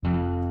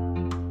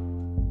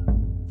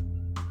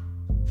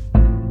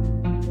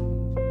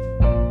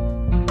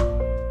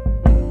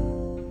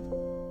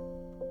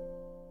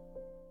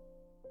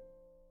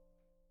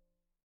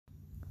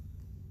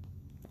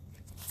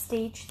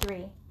Stage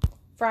 3,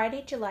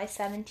 Friday, July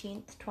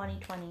 17th,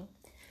 2020.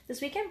 This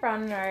weekend,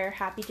 Brown and I are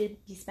happy to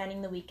be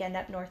spending the weekend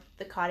up north at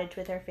the cottage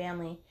with our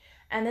family.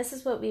 And this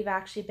is what we've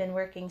actually been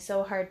working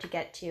so hard to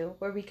get to,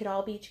 where we could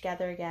all be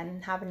together again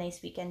and have a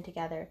nice weekend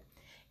together.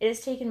 It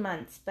has taken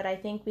months, but I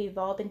think we've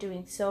all been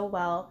doing so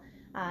well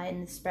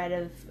in the spread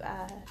of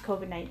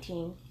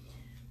COVID-19.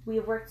 We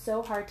have worked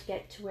so hard to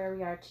get to where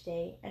we are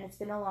today, and it's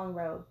been a long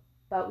road,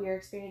 but we are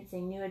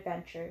experiencing new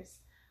adventures.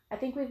 I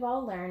think we've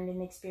all learned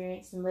and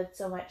experienced and lived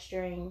so much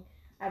during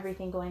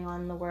everything going on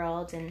in the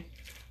world, and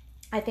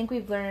I think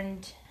we've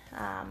learned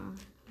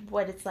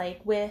what it's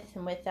like with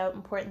and without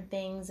important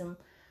things, and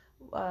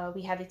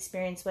we have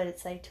experienced what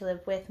it's like to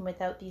live with and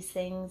without these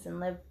things, and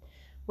live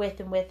with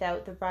and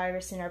without the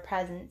virus in our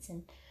presence.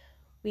 And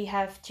we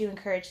have to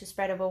encourage the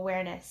spread of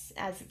awareness,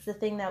 as it's the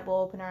thing that will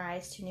open our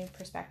eyes to new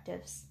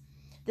perspectives.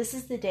 This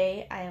is the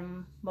day I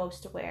am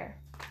most aware.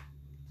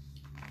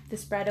 The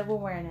spread of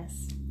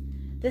awareness.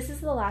 This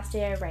is the last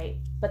day I write,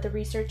 but the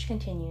research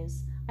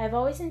continues. I have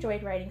always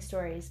enjoyed writing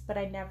stories, but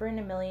I never in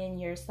a million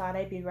years thought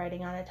I'd be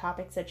writing on a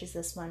topic such as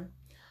this one.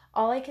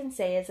 All I can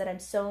say is that I'm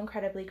so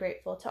incredibly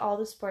grateful to all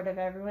the support of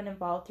everyone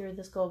involved through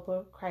this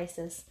global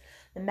crisis,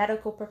 the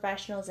medical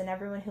professionals and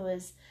everyone who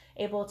is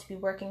able to be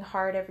working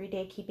hard every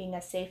day keeping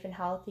us safe and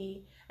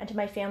healthy, and to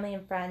my family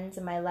and friends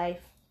and my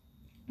life,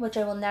 which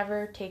I will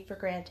never take for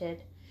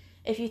granted.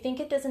 If you think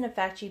it doesn't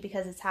affect you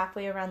because it's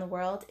halfway around the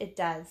world, it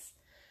does.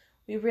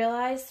 We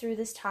realize through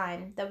this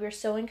time that we're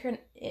so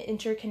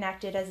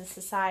interconnected as a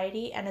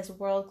society and as a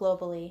world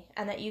globally,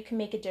 and that you can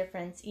make a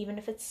difference even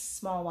if it's a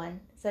small one,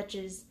 such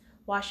as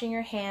washing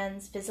your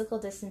hands, physical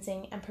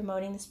distancing, and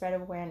promoting the spread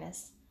of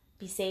awareness.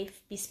 Be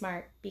safe, be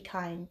smart, be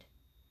kind.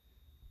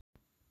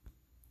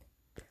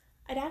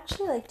 I'd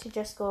actually like to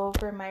just go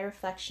over my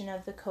reflection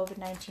of the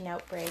COVID-19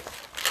 outbreak.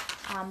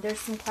 There's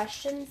some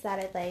questions that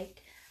I'd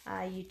like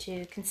you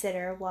to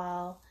consider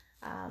while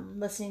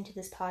listening to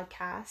this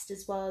podcast,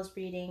 as well as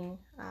reading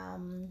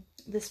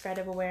the spread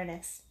of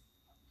awareness.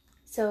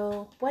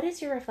 So, what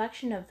is your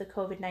reflection of the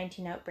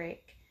COVID-19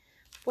 outbreak?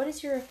 What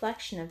is your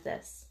reflection of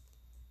this?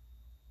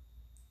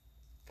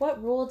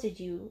 What role did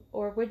you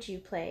or would you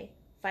play?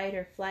 Fight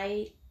or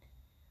flight?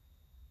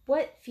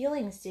 What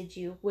feelings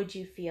would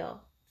you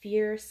feel?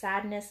 Fear,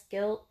 sadness,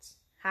 guilt,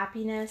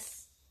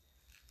 happiness,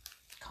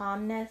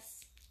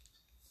 calmness?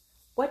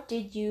 What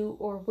did you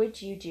or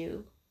would you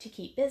do to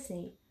keep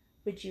busy?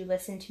 Would you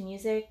listen to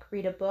music,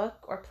 read a book,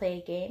 or play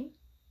a game?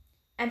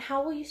 And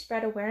how will you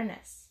spread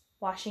awareness?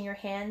 Washing your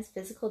hands,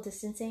 physical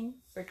distancing,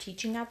 or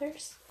teaching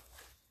others?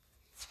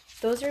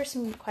 Those are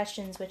some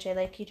questions which I'd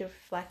like you to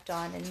reflect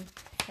on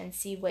and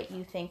see what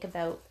you think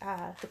about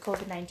the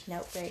COVID-19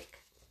 outbreak.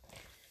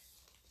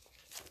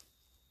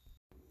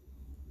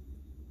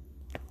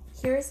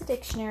 Here is a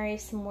dictionary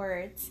of some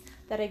words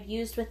that I've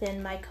used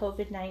within my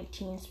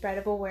COVID-19 Spread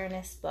of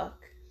Awareness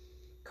book.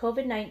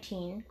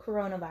 COVID-19,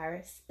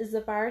 coronavirus, is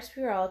the virus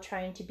we are all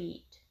trying to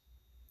beat.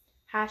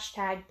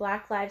 Hashtag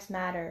Black Lives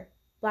Matter.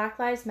 Black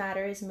Lives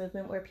Matter is a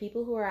movement where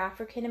people who are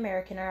African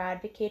American are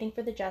advocating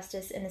for the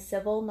justice in a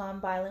civil,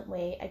 nonviolent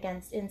way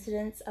against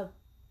incidents of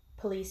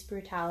police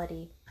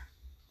brutality.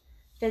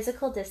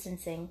 Physical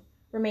distancing,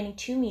 remaining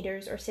 2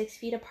 meters or 6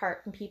 feet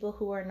apart from people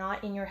who are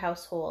not in your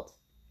household.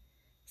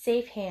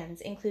 Safe hands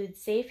includes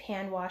safe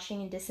hand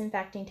washing and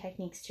disinfecting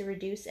techniques to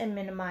reduce and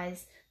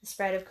minimize the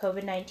spread of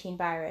COVID-19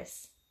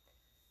 virus.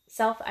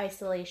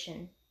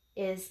 Self-isolation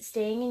is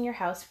staying in your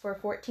house for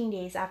 14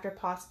 days after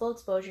possible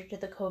exposure to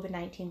the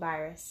COVID-19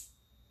 virus.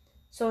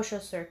 Social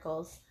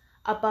circles,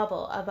 a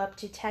bubble of up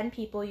to 10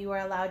 people you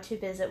are allowed to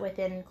visit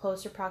within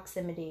closer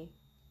proximity.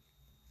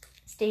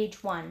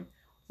 Stage 1,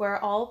 where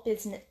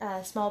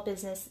small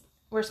businesses,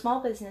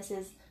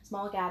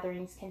 small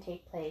gatherings can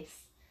take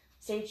place.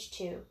 Stage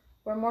 2,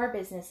 where more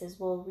businesses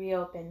will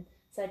reopen,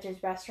 such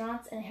as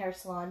restaurants and hair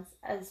salons,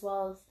 as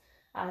well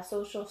as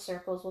social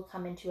circles will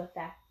come into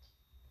effect.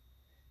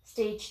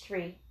 Stage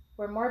 3,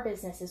 where more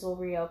businesses will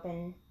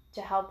reopen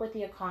to help with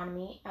the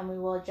economy, and we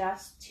will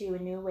adjust to a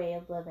new way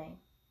of living.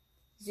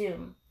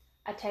 Zoom,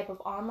 a type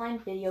of online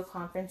video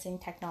conferencing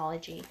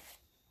technology.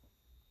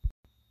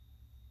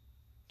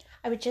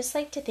 I would just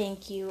like to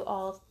thank you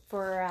all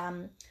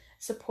for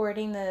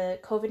supporting the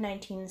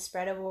COVID-19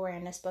 Spread of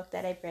Awareness book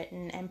that I've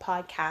written and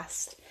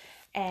podcast.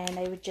 And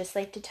I would just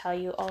like to tell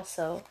you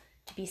also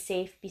to be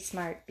safe, be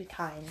smart, be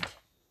kind.